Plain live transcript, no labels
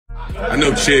I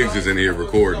know Chigs is in here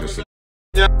recording this.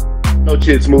 No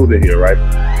Chid Smooth in here, right?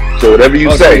 So whatever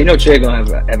you say, you know, Chid gonna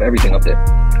have everything up there.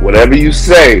 Whatever you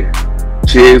say,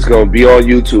 Chid's gonna be on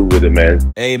YouTube with it,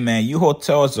 man. Hey man, you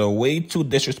hotels are way too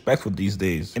disrespectful these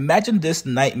days. Imagine this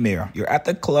nightmare. You're at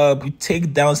the club, you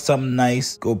take down something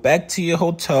nice, go back to your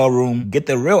hotel room, get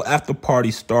the real after party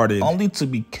started, only to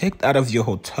be kicked out of your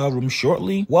hotel room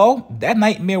shortly. Well, that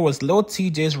nightmare was Lil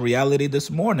TJay's reality this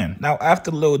morning. Now,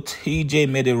 after Lil TJay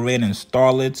made it rain in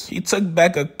starlets, he took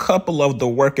back a couple of the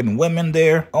working women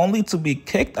there, only to be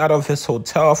kicked out of his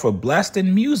hotel for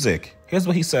blasting music. Here's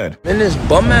what he said. In this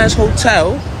bum-ass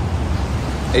hotel,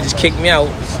 they just kicked me out.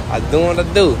 I do what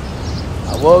I do.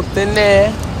 I walked in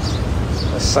there,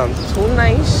 there's something too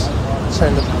nice,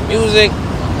 turned up the music.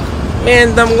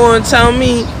 Man, them gonna tell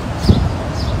me,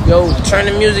 yo, turn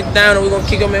the music down or we're gonna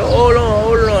kick them in. Hold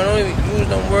on, don't even use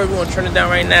them words, we're gonna turn it down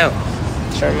right now.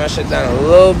 Turn my shit down a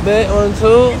little bit on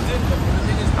two.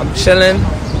 I'm chilling.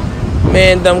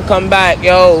 Man, them come back,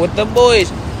 yo, with the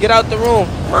boys, get out the room.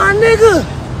 My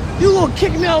nigga. You gonna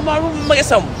kick me out of my room and get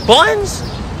some buns?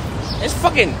 It's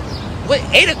fucking, what,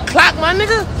 8 o'clock, my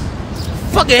nigga?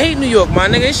 Fucking hate New York, my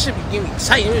nigga. This shit be getting me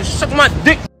tight. You suck my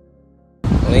dick.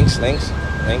 Links. I'm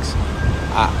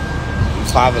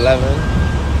 5'11".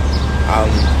 I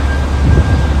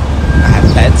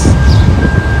have pets.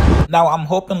 Now, I'm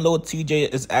hoping Lil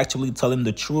TJay is actually telling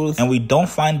the truth and we don't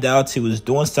find out he was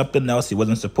doing something else he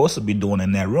wasn't supposed to be doing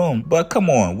in that room. But come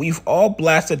on, we've all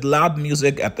blasted loud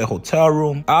music at the hotel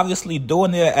room. Obviously,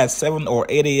 doing it at 7 or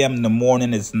 8 a.m. in the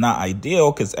morning is not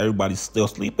ideal because everybody's still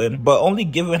sleeping. But only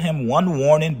giving him one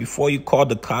warning before you call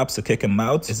the cops to kick him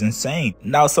out is insane.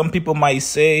 Now, some people might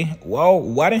say, well,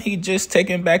 why didn't he just take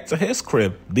him back to his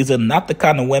crib? These are not the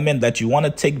kind of women that you want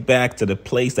to take back to the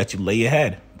place that you lay your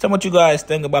head. Tell me what you guys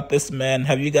think about this, man.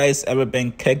 Have you guys ever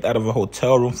been kicked out of a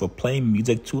hotel room for playing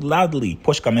music too loudly?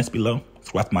 Push comments below.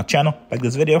 Subscribe to my channel. Like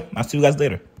this video. I'll see you guys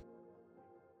later.